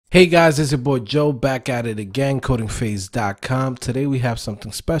Hey guys, it's your boy Joe back at it again, CodingPhase.com. Today we have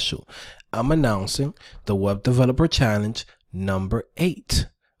something special. I'm announcing the Web Developer Challenge number 8.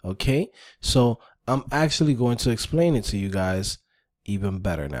 Okay, so I'm actually going to explain it to you guys even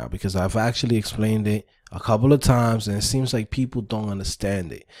better now because I've actually explained it a couple of times and it seems like people don't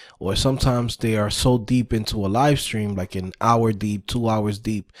understand it, or sometimes they are so deep into a live stream, like an hour deep, 2 hours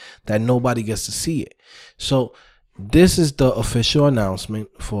deep, that nobody gets to see it. So this is the official announcement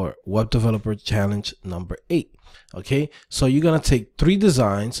for Web Developer Challenge number 8. Okay, so you're gonna take 3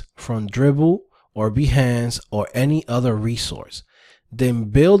 designs from Dribbble or Behance or any other resource, then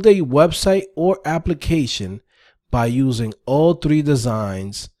build a website or application by using all 3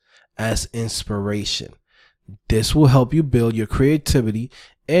 designs as inspiration. This will help you build your creativity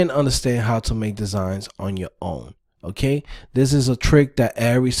and understand how to make designs on your own. Okay, this is a trick that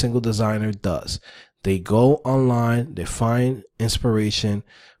every single designer does. They go online, they find inspiration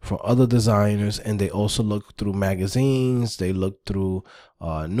from other designers, and they also look through magazines, they look through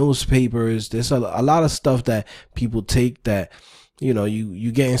newspapers. There's a lot of stuff that people take that, you know,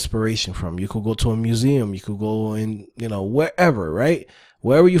 you get inspiration from. You could go to a museum, you could go in, you know, wherever, right?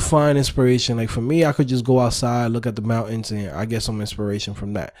 Wherever you find inspiration. Like for me, I could just go outside, look at the mountains, and I get some inspiration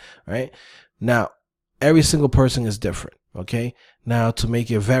from that, right? Now, every single person is different. Okay, now to make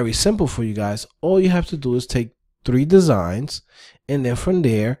it very simple for you guys, all you have to do is take 3 designs and then from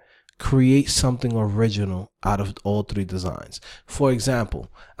there create something original out of all 3 designs. For example,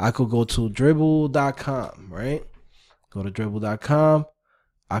 I could go to Dribbble.com, right? Go to Dribbble.com.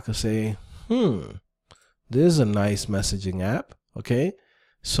 I could say, this is a nice messaging app. Okay,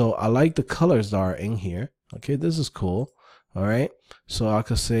 so I like the colors that are in here. Okay, this is cool. All right, so I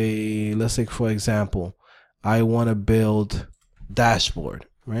could say, let's say for example, I want to build dashboard,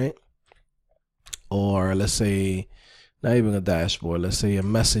 right? Or let's say not even a dashboard, let's say a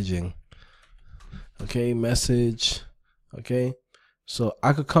messaging. Okay, message. Okay, so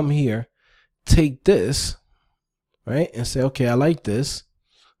I could come here, take this, right, and say, okay, I like this.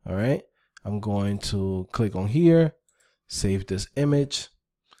 All right, I'm going to click on here, save this image.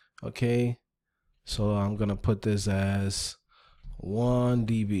 Okay, so I'm gonna put this as 1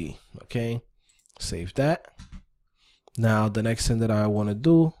 dB. Okay, save that. Now the next thing that I want to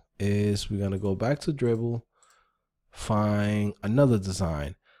do is we're going to go back to Dribbble, find another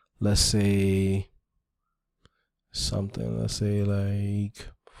design. Let's say something, let's say like,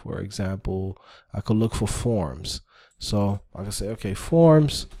 for example, I could look for forms. So I can say, okay,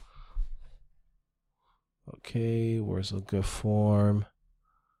 forms. Okay, where's a good form?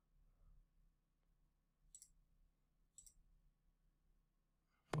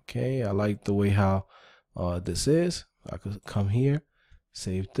 Okay, I like the way how this is. I could come here,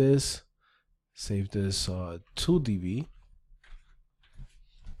 save this 2 dB.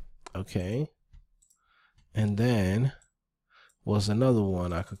 Okay, and then was another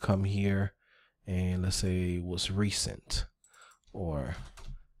one. I could come here and let's say what's recent, or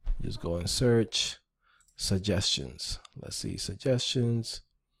just go and search suggestions. Let's see, suggestions.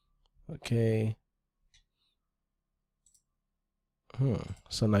 Okay,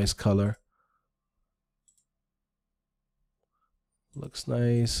 it's a nice color. Looks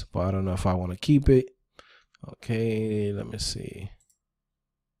nice, but I don't know if I want to keep it. Okay, let me see.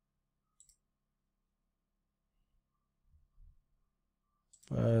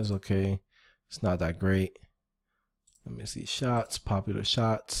 It's okay. It's not that great. Let me see. Shots, popular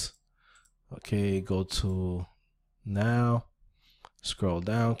shots. Okay, go to now. Scroll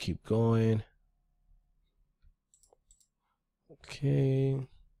down, keep going. Okay.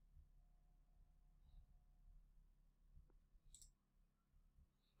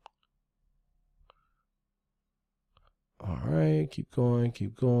 All right, keep going,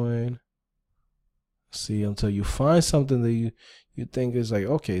 keep going. See until you find something that you think is like,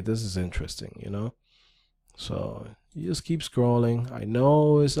 okay, this is interesting, you know? So you just keep scrolling. I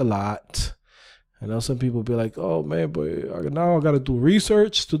know it's a lot. I know some people be like, oh man, but now I got to do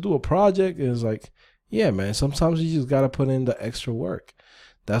research to do a project. And it's like, yeah, man, sometimes you just got to put in the extra work.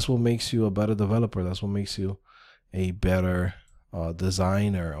 That's what makes you a better developer. That's what makes you a better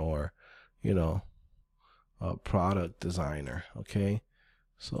designer, or, you know, a product designer. Okay,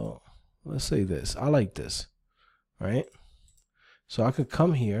 so let's say this, I like this, right? So I could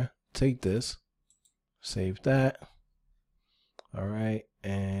come here, take this, save that. All right,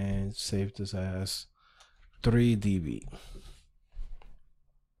 and save this as 3 dB.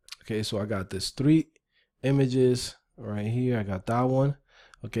 Okay, so I got this 3 images right here. I got that one.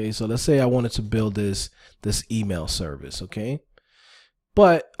 Okay, so let's say I wanted to build this email service. Okay,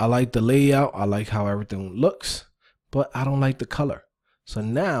 but I like the layout, I like how everything looks, but I don't like the color. So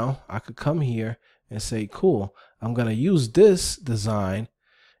now I could come here and say, cool, I'm going to use this design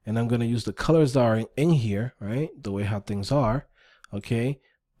and I'm going to use the colors that are in here, right? The way how things are, okay?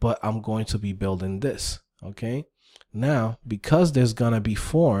 But I'm going to be building this, okay? Now, because there's going to be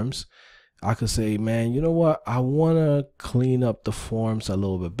forms, I could say, man, you know what? I want to clean up the forms a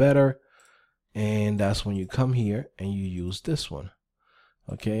little bit better. And that's when you come here and you use this one,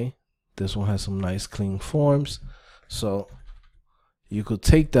 okay? This one has some nice clean forms. So you could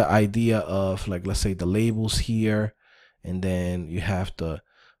take the idea of, like, let's say the labels here, and then you have the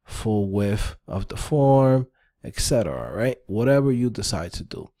full width of the form, etc., right? Whatever you decide to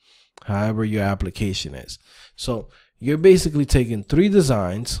do, however your application is. So you're basically taking 3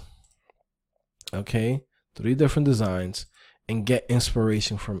 designs, okay, 3 different designs, and get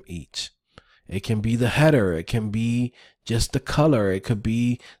inspiration from each. It can be the header, it can be just the color, it could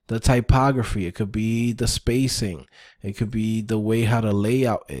be the typography, it could be the spacing, it could be the way how the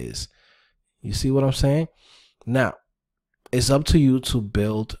layout is. You see what I'm saying? Now, it's up to you to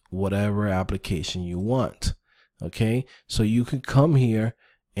build whatever application you want, okay? So you can come here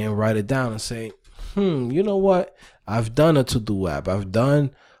and write it down and say, you know what? I've done a to-do app. I've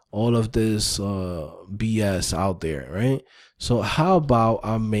done all of this BS out there, right? So how about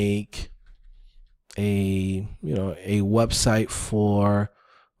I make a website for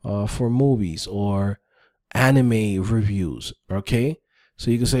movies or anime reviews, okay? So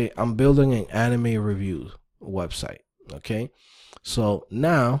you can say I'm building an anime review website, okay? So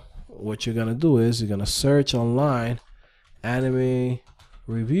now what you're gonna do is you're gonna search online anime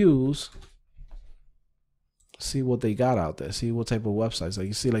reviews, see what they got out there, see what type of websites. Like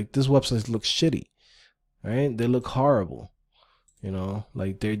you see, like this website looks shitty, right? They look horrible. You know,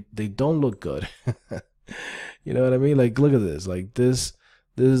 like they don't look good. You know what I mean? Like, look at this. Like this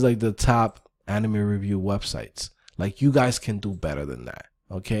is like the top anime review websites. Like, you guys can do better than that.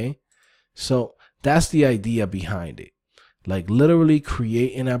 Okay. So that's the idea behind it. Like, literally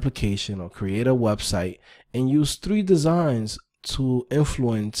create an application or create a website and use 3 designs to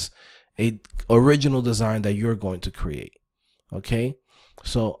influence a original design that you're going to create. Okay.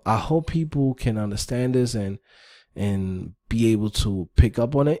 So I hope people can understand this and be able to pick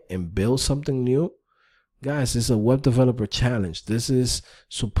up on it and build something new. Guys, it's a web developer challenge. This is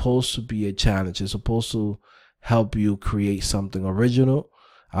supposed to be a challenge. It's supposed to help you create something original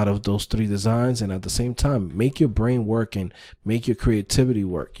out of those 3 designs, and at the same time make your brain work and make your creativity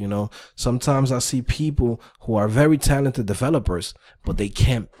work. You know, sometimes I see people who are very talented developers, but they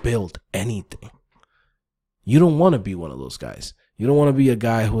can't build anything. You don't want to be one of those guys. You don't want to be a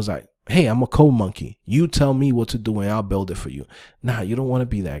guy who's like, hey, I'm a code monkey. You tell me what to do and I'll build it for you. Nah, you don't want to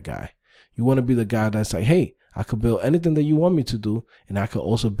be that guy. You want to be the guy that's like, hey, I could build anything that you want me to do, and I could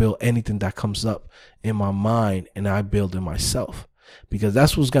also build anything that comes up in my mind, and I build it myself. Because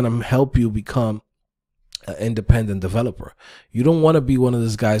that's what's going to help you become an independent developer. You don't want to be one of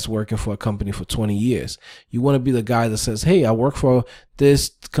those guys working for a company for 20 years. You want to be the guy that says, hey, I work for this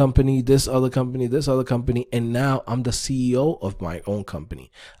company, this other company, and now I'm the CEO of my own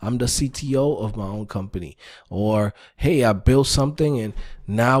company. I'm the CTO of my own company. Or, hey, I built something and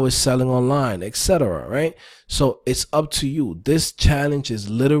now it's selling online, etc. Right? So it's up to you. This challenge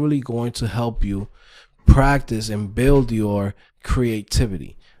is literally going to help you practice and build your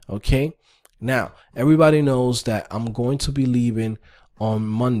creativity. Okay? Now, everybody knows that I'm going to be leaving on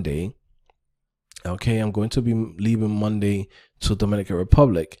Monday. Okay, I'm going to be leaving Monday to Dominican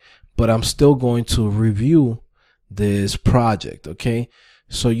Republic, but I'm still going to review this project. Okay,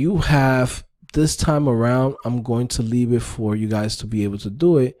 so you have this time around, I'm going to leave it for you guys to be able to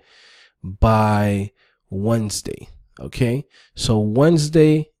do it by Wednesday. Okay, so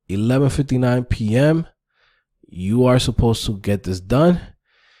Wednesday, 11:59 p.m., you are supposed to get this done.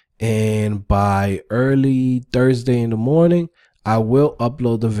 And by early Thursday in the morning, I will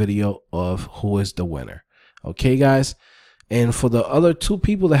upload the video of who is the winner. Okay, guys? And for the other 2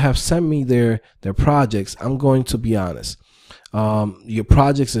 people that have sent me their projects, I'm going to be honest. Your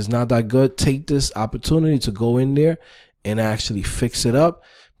projects is not that good. Take this opportunity to go in there and actually fix it up,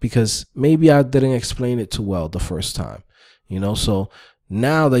 because maybe I didn't explain it too well the first time. You know, so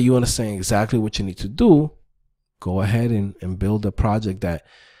now that you understand exactly what you need to do, go ahead and build a project that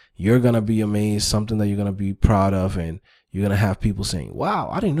you're going to be amazed, something that you're going to be proud of, and you're going to have people saying, wow,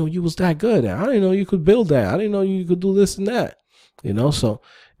 I didn't know you was that good. I didn't know you could build that. I didn't know you could do this and that. You know, so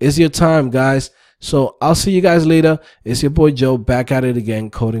it's your time, guys. So I'll see you guys later. It's your boy Joe back at it again,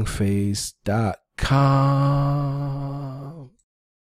 CodingPhase.com.